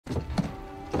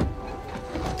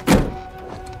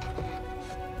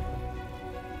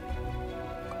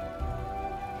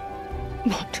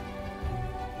What?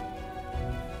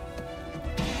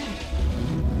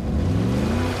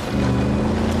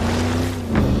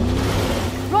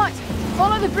 Right,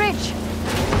 follow the bridge.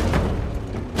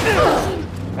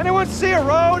 Anyone see a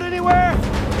road anywhere?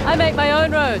 I make my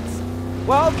own roads.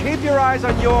 Well, keep your eyes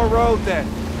on your road then.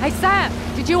 Hey Sam,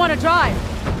 did you want to drive?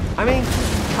 I mean,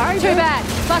 Too bad.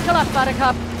 Buckle up,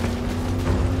 Buttercup.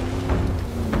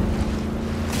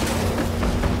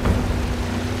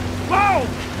 Whoa!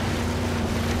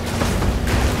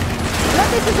 But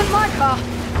this isn't my car.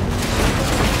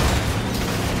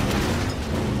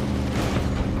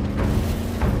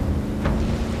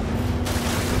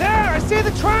 There, I see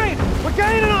the train! We're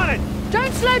gaining on it!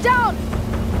 Don't slow down!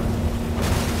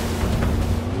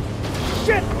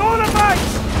 Shit,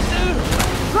 motorbikes!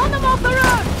 Run them off the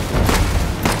road!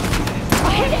 I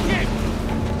hit it!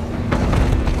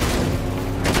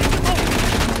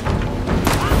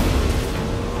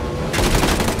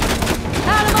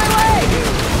 Out of my way!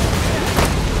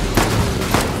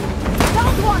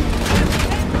 Found one!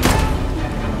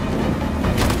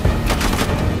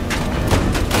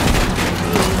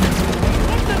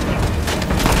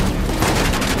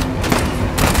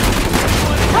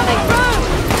 Coming through!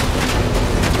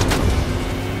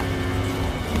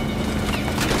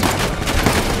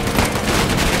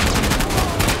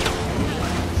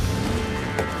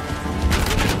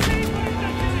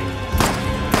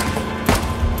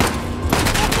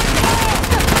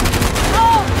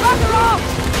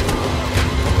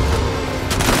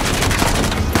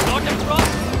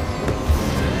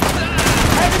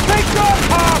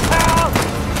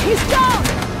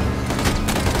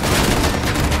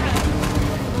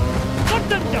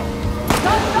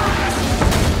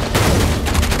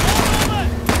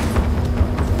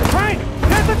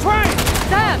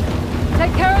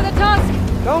 Take care of the Tusk!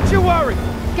 Don't you worry!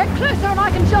 Get closer and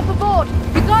I can jump aboard!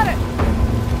 You got it!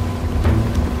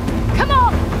 Come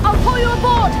on! I'll pull you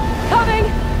aboard! Coming!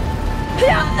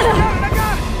 I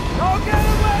got it! Don't get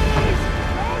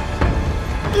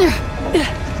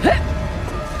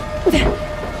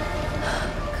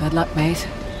away! Good luck, mate.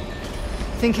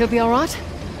 Think he'll be alright?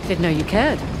 Didn't know you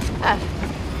cared.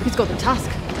 He's got the Tusk.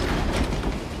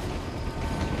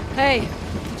 Hey,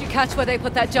 did you catch where they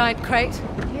put that giant crate?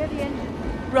 Near the end.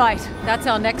 Right, that's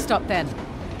our next stop then.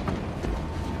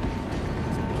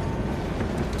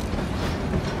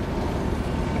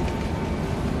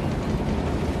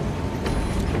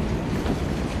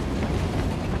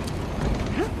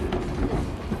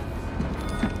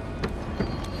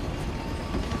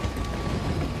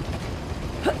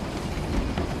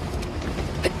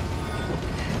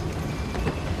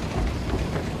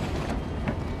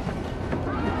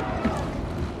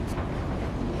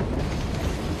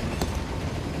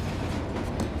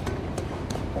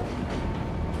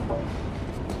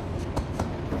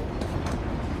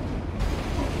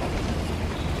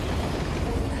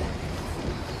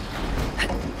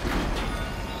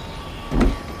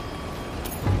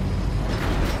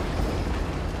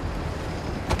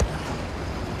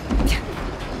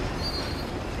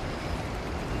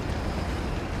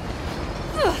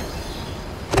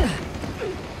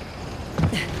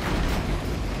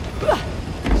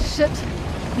 Shit.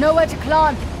 Nowhere to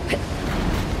climb.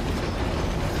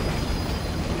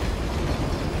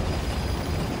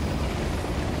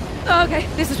 Okay,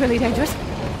 this is really dangerous.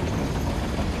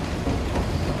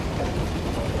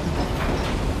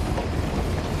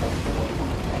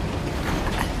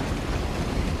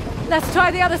 Let's try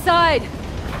the other side.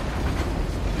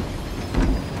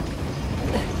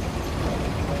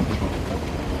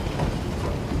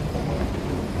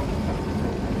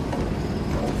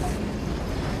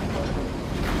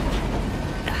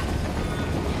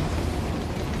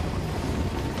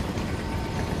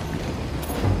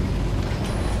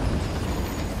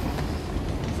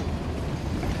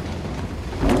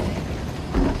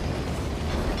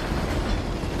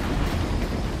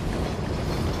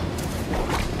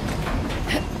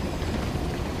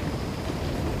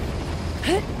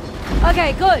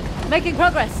 Okay, good. Making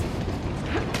progress.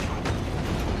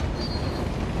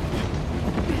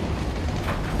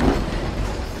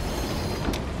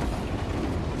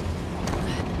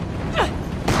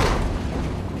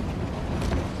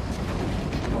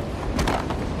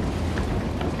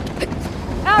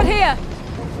 Out here!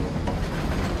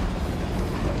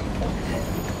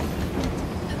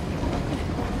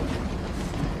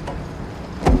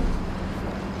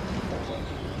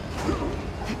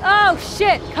 Oh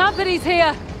shit! Company's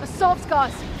here! Assaults,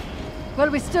 guys. Well,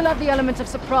 we still have the element of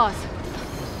surprise.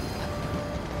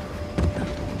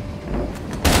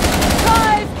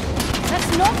 Guys!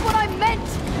 That's not what I meant!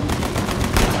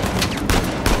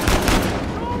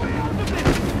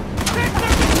 Get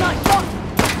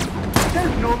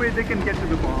can get to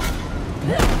the bomb.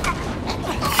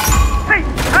 Hey!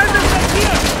 Hands up right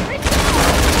here!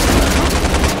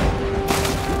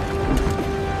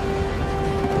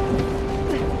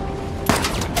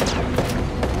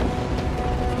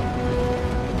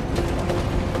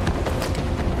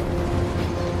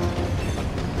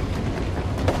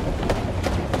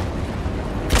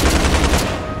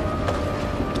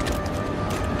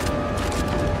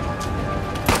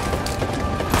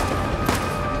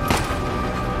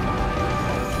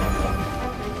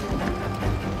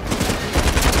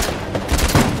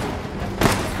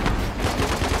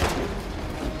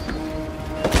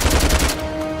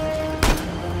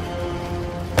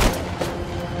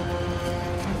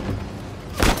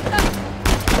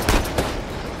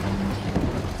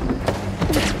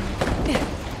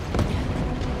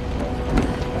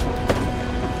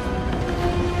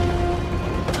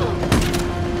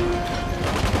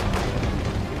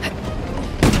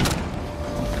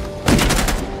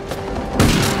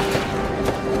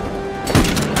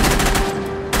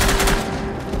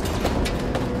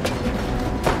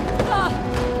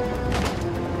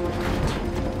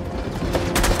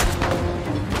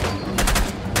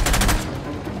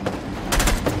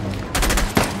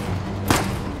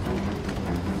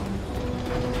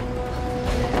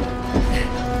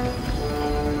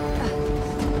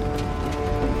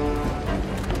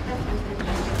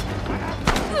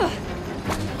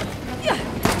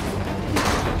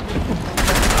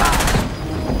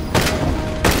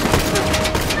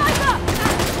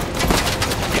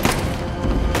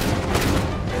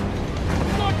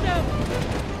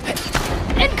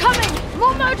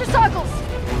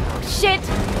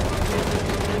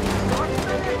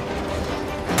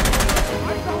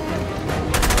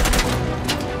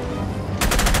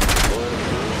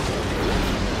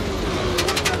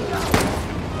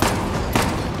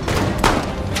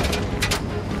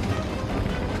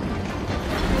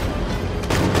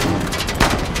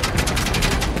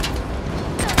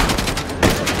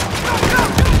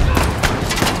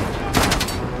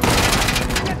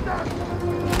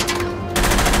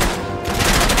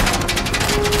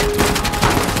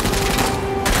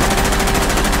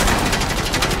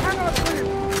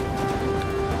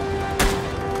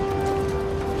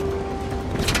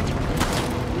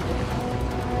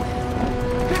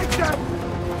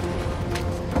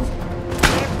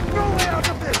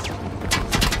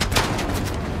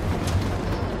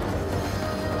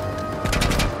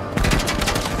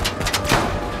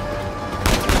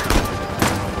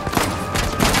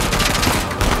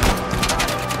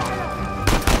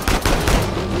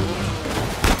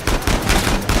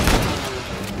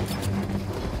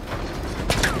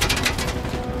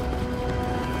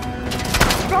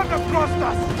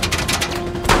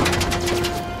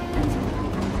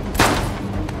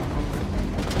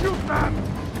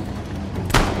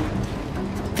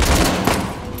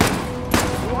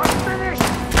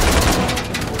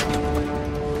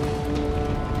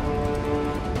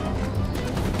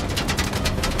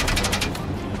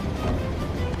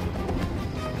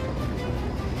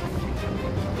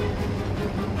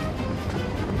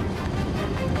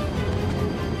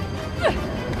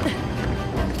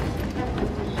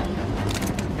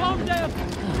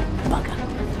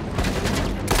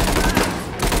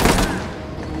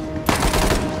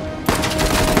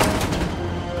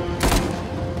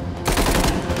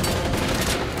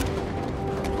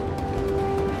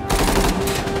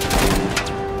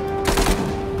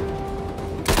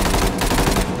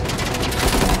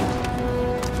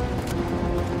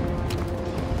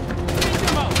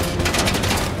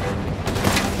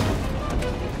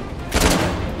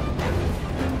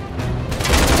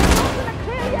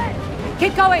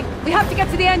 Keep going! We have to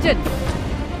get to the engine!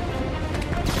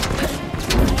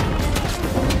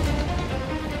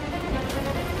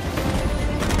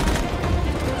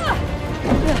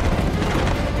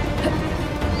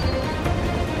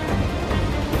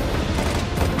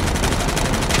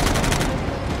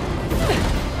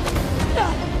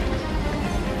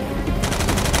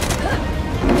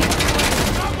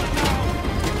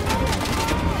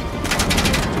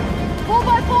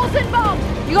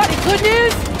 You got any good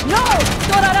news? No!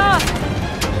 Thought I'd ask!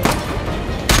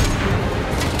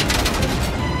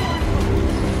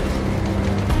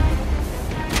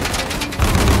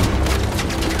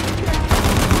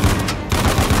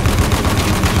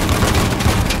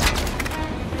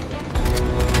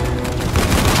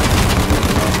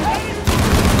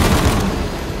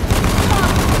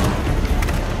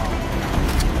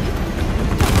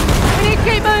 We need to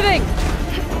keep moving!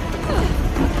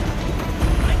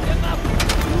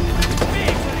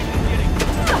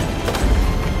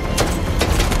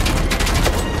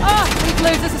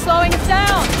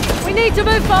 need to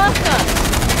move faster!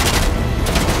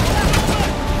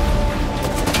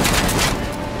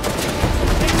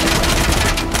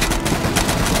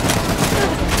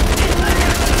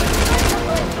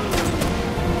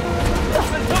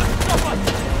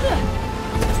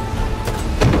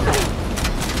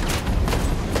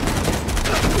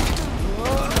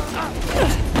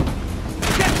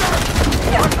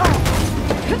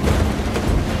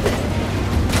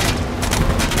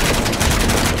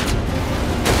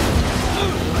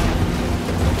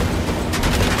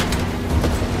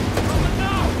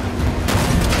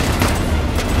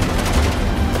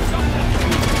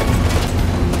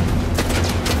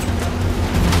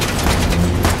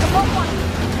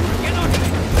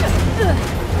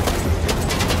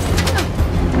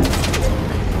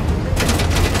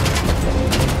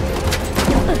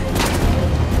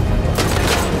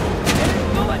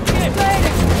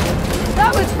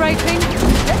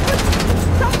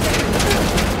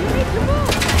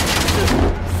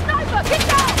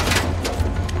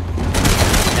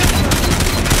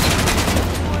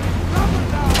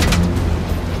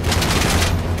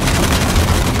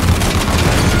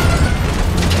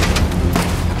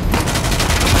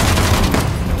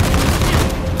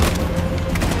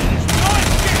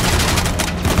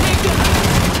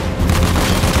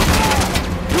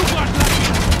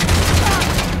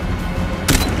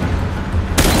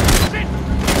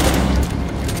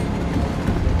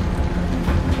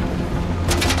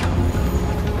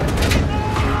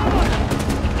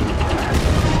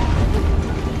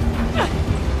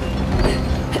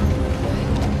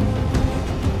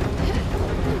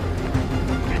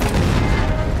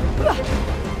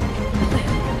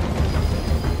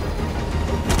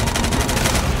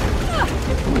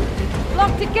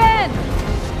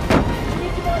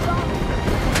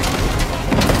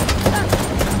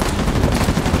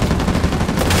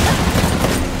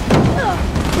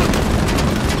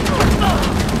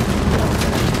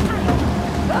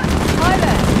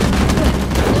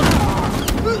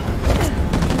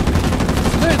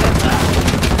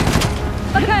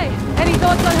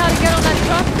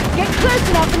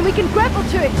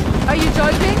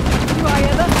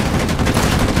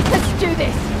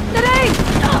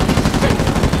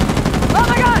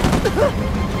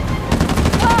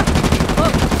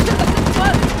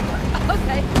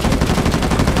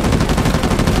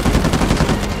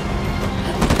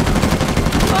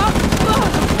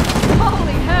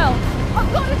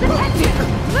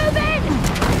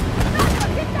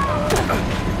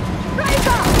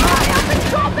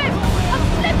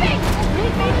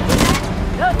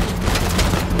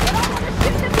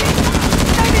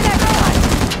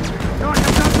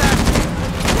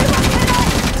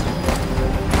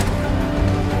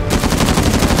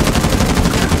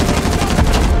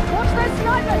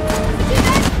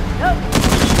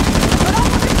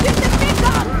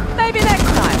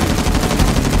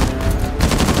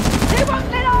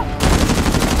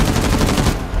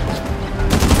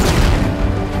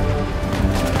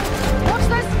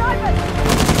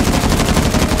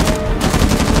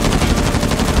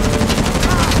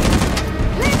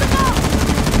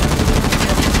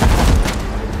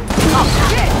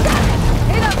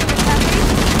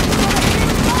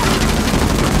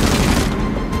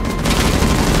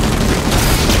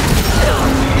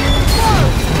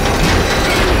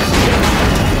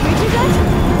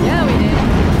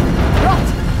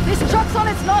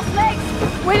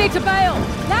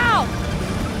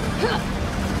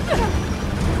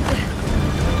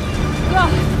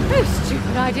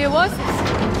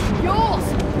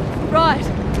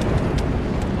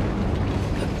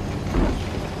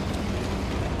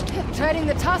 Trading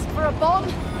the Tusk for a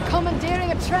bomb?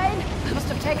 Commandeering a train? Must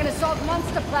have taken us all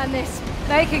months to plan this.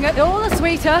 Making it all the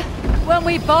sweeter when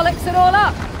we bollocks it all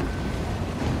up.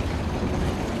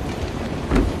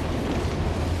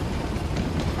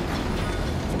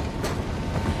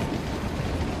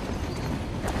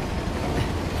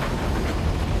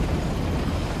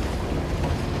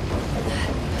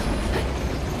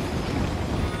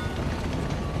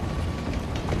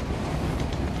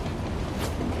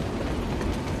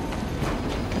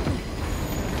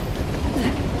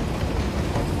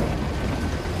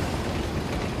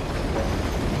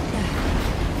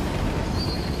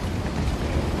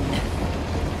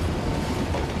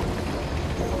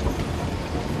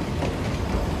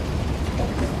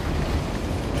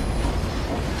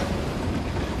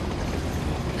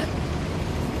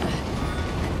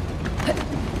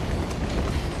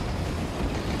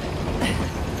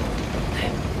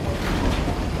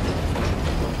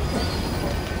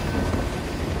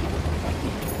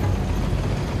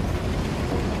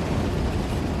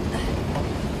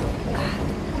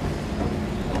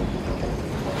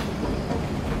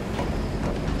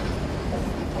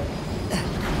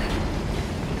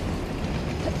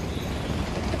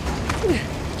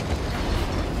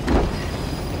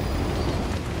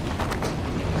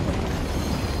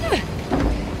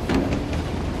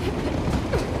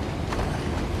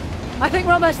 think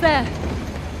we're almost there.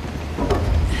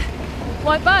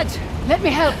 Won't budge. Let me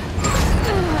help.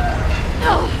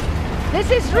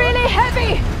 This is really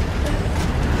heavy!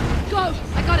 Go!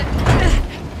 I got it!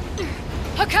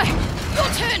 Okay, your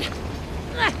turn!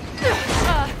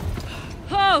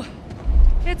 Oh!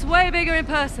 It's way bigger in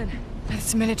person.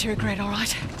 It's military grade, all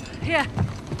right. Here,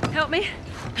 help me.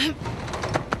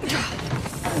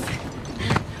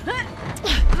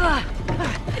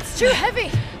 It's too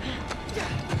heavy!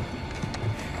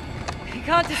 You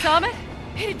can't disarm it?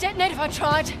 It'd detonate if I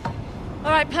tried.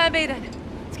 All right, plan B then.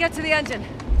 Let's get to the engine.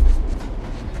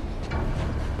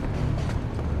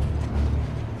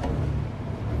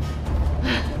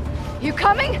 You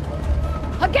coming?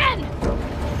 Again!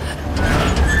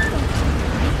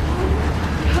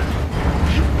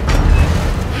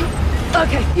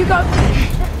 Okay, you go.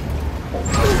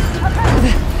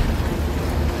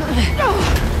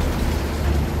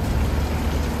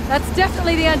 That's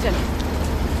definitely the engine.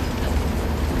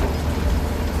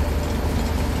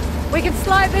 We can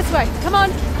slide this way. Come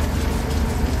on.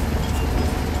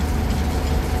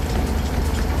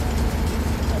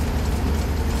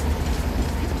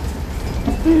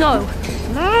 No.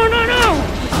 No, no, no!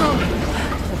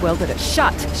 I welded it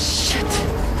shut. Shit.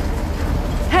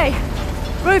 Hey,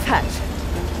 roof hatch.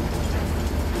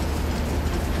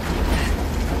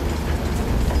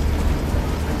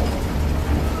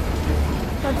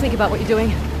 Don't think about what you're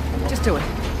doing. Just do it.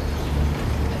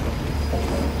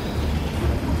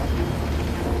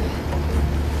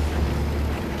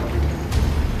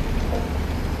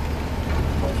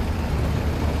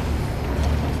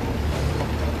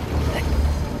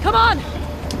 Come on!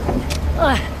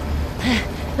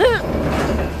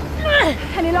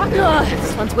 Any luck?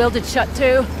 This one's welded shut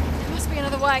too. There must be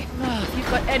another way. If you've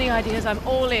got any ideas, I'm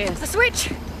all ears. A switch!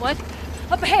 What?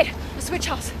 Up ahead, the switch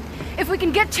house. If we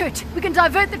can get to it, we can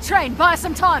divert the train, buy us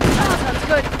some time. Sounds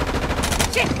good.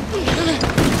 Shit!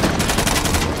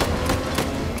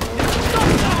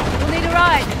 We'll need a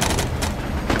ride.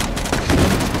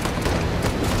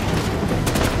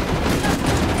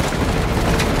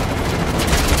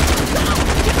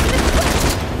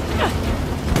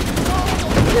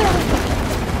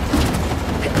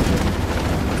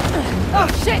 Oh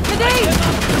shit, Nadine!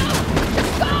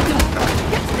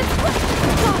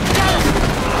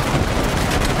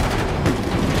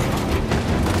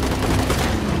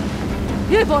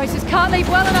 You boys just can't leave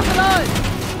well enough alone.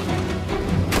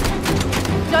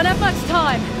 Don't have much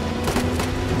time.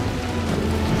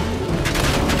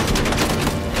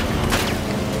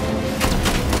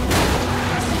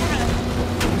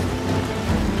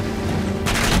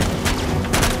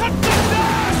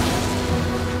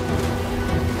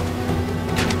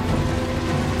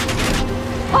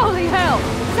 Holy hell!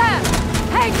 Sam!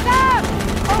 Hey, Sam!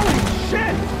 Holy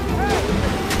shit! Hey!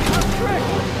 I'm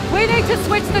tricked! We need to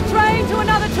switch the train to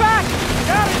another track!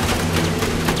 Got it!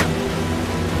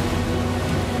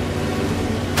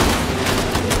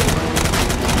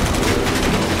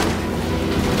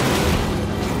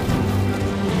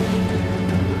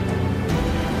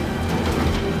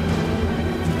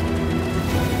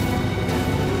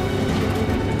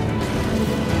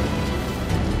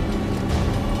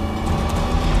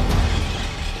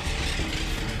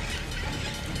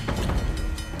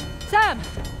 Sam!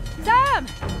 Sam!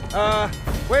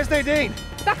 Where's Nadine?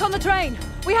 Back on the train!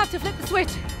 We have to flip the switch!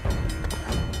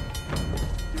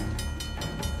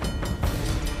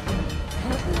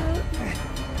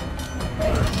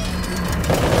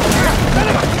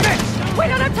 We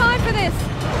don't have time for this!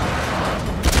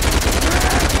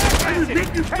 Can you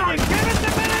give us a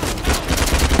minute?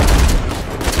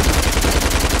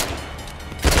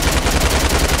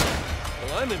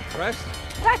 Well, I'm impressed.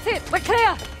 That's it! We're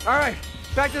clear! All right,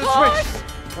 back to the Push! switch.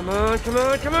 Come on, come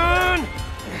on, come on!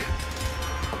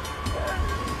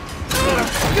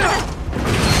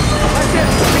 That's it!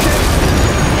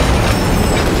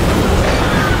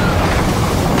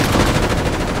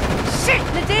 Shit!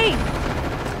 Nadine!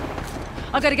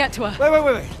 I've got to get to her.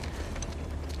 Wait.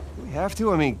 Do we have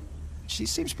to? I mean, she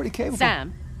seems pretty capable.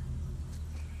 Sam.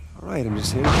 All right, I'm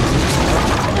just here.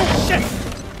 Shit!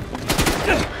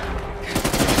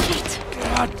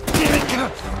 God damn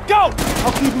it! Go!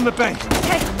 I'll keep him at bay.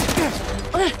 Okay.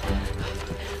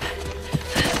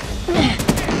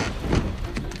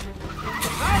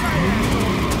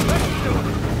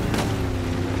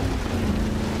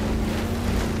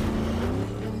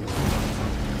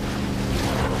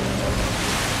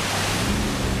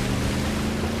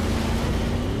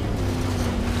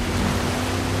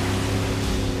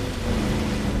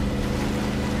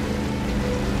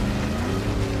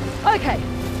 Okay,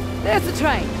 there's the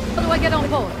train. How do I get on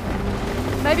board?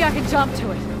 Maybe I can jump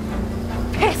to it.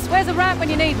 Piss! Where's a ramp when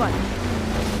you need one?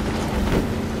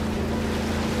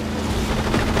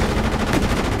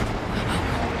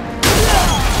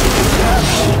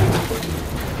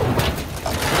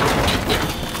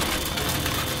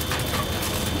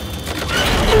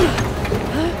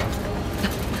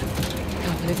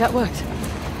 Can't believe that worked.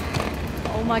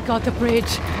 Oh my god, the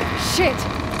bridge. Shit!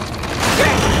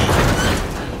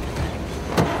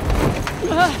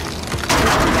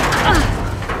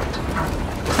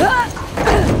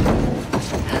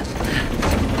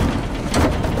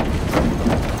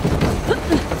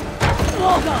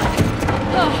 Oh god!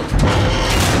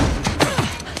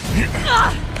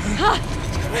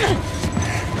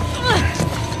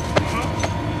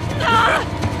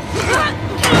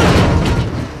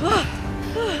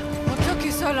 What took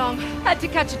you so long? Had to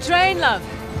catch a train, love.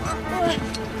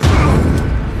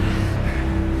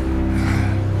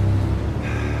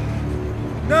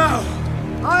 Now,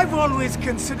 I've always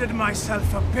considered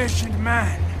myself a patient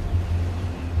man.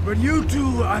 But you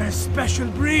two are a special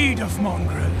breed of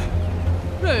mongrel.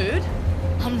 Rude.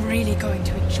 I'm really going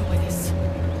to enjoy this.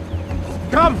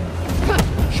 Come!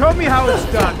 Show me how it's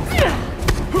done.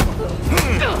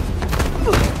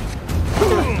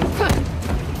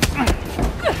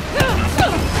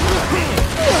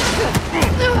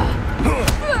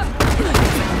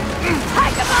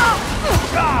 Hack him out!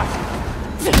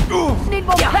 Need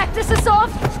more practice,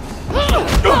 Assault?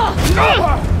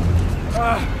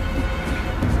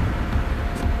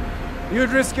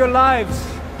 You'd risk your lives.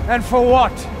 And for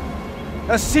what?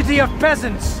 A city of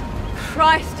peasants.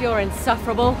 Christ, you're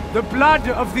insufferable. The blood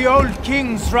of the old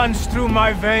kings runs through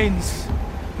my veins.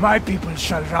 My people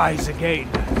shall rise again.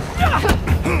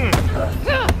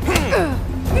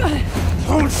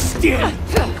 Hold still!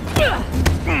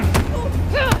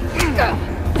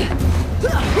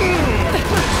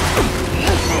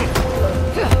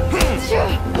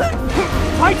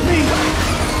 Fight me!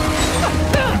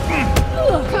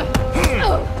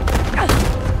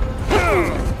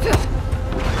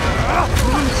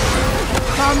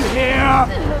 Come here!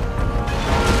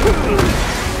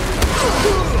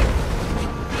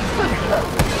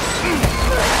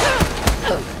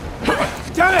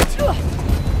 Damn it!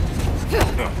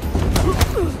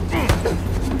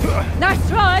 Nice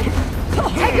try!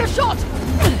 Take your shot!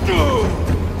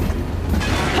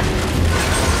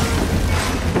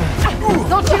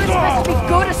 Don't you expect to be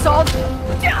good, Assault?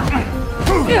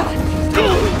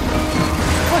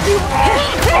 What do you...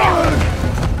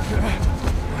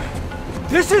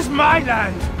 This is my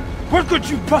land! What could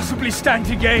you possibly stand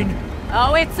to gain?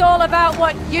 Oh, it's all about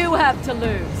what you have to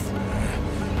lose.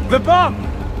 The bomb!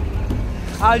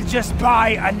 I'll just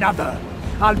buy another.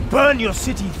 I'll burn your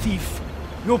city, thief.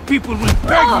 Your people will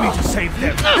beg me to save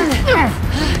them.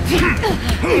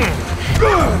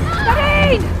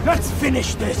 Nadine! Let's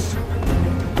finish this.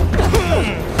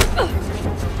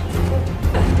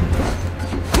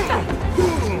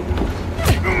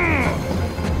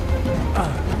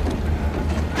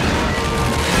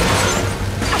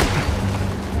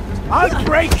 I'll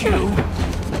break you!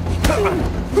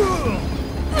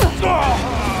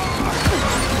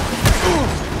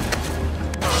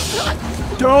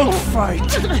 Don't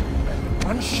fight!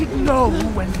 One should know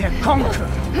when they're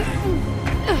conquered.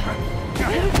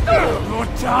 Your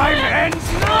time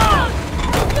ends now!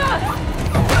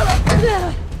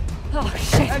 Oh,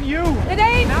 shit. And you!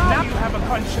 Nadine! Now you have a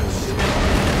conscience.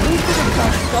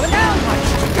 Going down!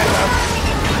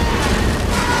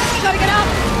 Gotta get up!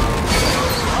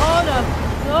 Oh no!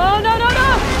 Oh no, no, no!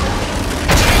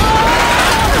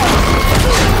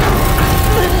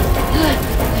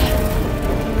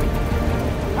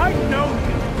 I know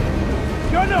you.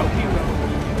 You're no hero.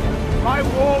 My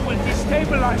war will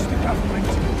destabilize the government.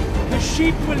 The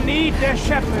sheep will need their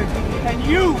shepherd, and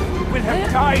you will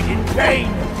have died in vain.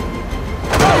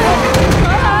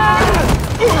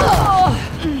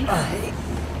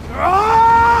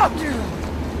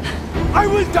 I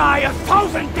will die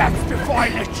 1,000 deaths before I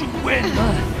let you win.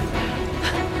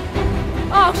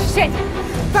 Oh shit!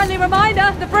 Friendly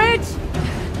reminder, the bridge!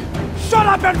 Shut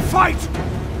up and fight!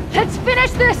 Let's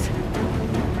finish this!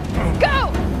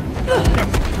 Go!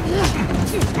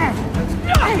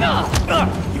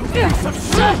 You piece of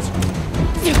shit!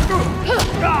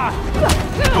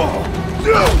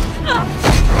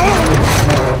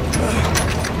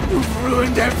 You've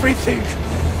ruined everything!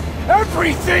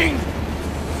 Everything!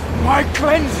 My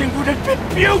cleansing would have been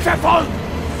beautiful!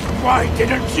 Why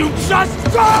didn't you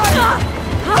just die?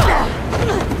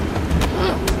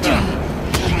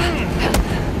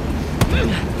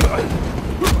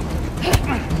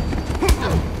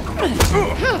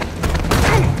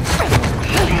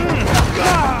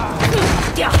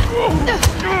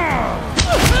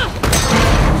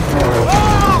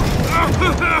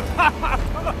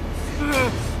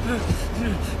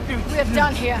 it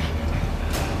done here.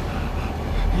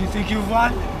 You think you've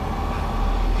won?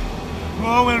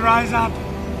 War will rise up.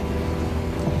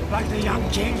 Like the young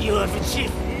king, you have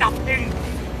achieved nothing.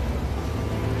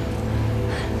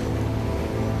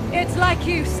 It's like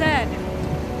you said.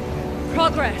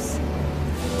 Progress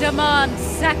demands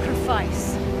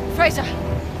sacrifice. Frazer,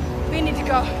 we need to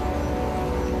go.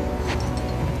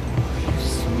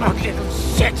 Smug little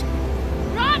shit!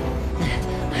 Run!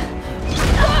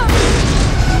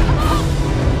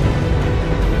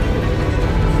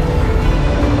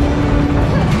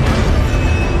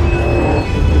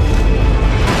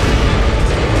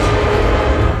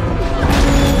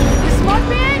 This might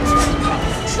be it!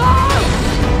 Go!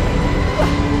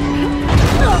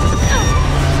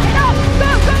 Get up! Go,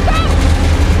 go, go!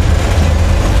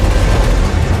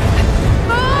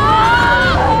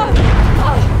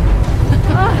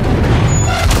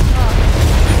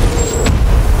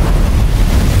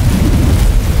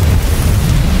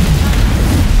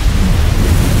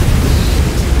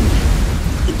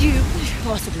 Could you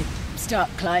possibly stop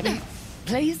climbing,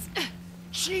 please?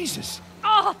 Jesus!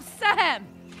 Oh, Sam!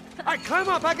 Alright, climb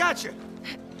up, I got you!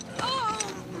 Oh,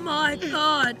 my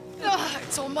God!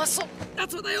 It's all muscle.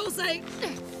 That's what they all say.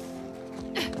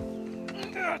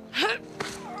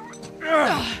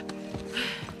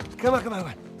 Come on, come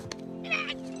on.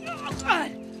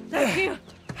 Thank you.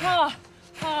 Oh.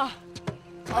 How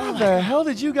the hell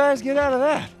did you guys get out of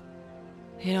that?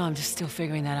 You know, I'm just still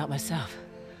figuring that out myself.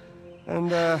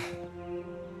 And,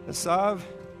 Asav?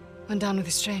 Went down with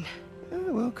his train.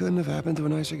 Well, couldn't have happened to a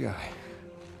nicer guy.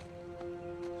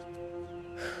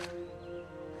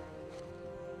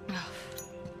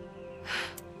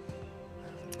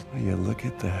 Will you look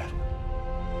at that?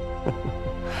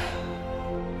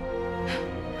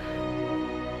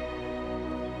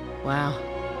 Wow.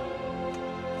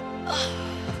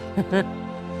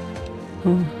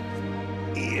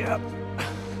 Yep.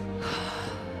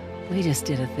 We just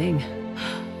did a thing.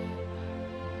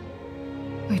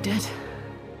 We did.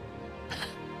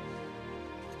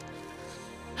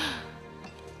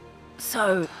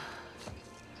 So,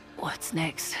 what's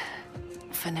next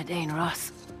for Nadine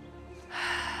Ross?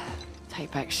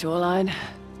 Take back Shoreline,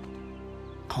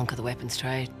 conquer the weapons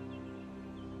trade.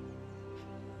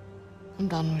 I'm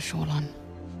done with Shoreline.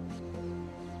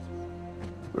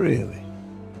 Really?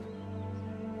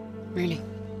 Really.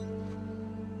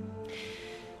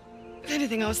 If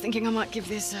anything, I was thinking I might give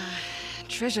this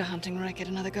treasure hunting racket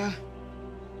another go.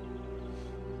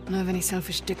 Know of any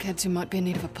selfish dickheads who might be in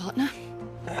need of a partner?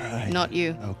 Not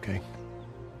you. Okay.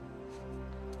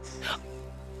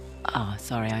 Oh,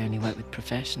 sorry, I only work with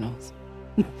professionals.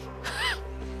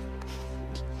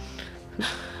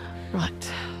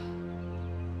 Right.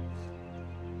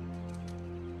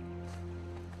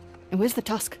 And where's the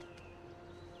tusk?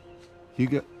 You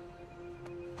got...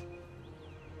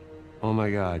 Oh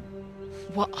my God.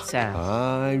 What? Sam.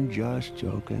 I'm just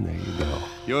joking. There you go.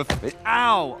 You're...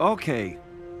 Ow! Okay.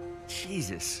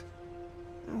 Jesus.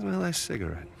 That's my last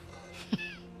cigarette.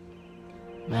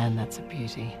 Man, that's a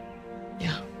beauty.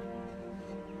 Yeah.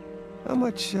 How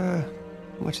much you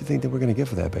think that we're gonna get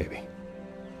for that baby?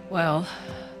 Well,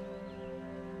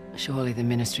 surely the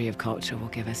Ministry of Culture will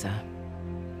give us a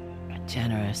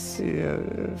generous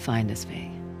finder's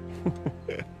fee.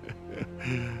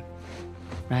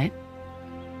 Right?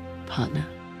 Partner?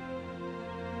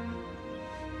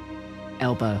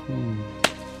 Elbow.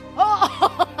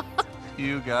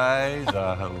 You guys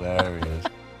are hilarious.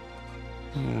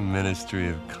 Ministry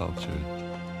of Culture.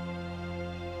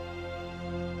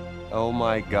 Oh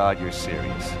my God, you're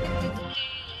serious.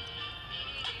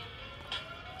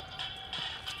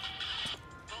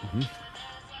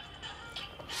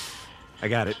 I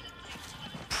got it.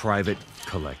 Private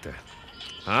collector.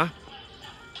 Huh?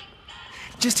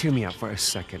 Just hear me out for a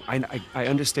second. I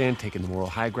understand taking the moral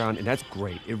high ground, and that's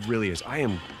great. It really is. I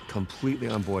am completely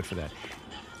on board for that.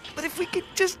 But if we could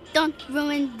just... Don't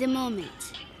ruin the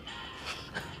moment.